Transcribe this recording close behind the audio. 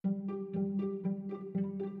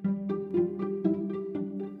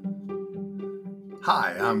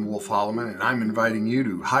Hi, I'm Wolf Holloman, and I'm inviting you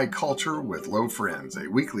to High Culture with Low Friends, a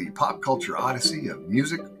weekly pop culture odyssey of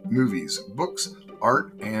music, movies, books,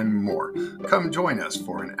 art, and more. Come join us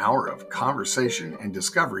for an hour of conversation and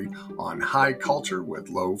discovery on High Culture with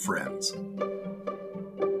Low Friends.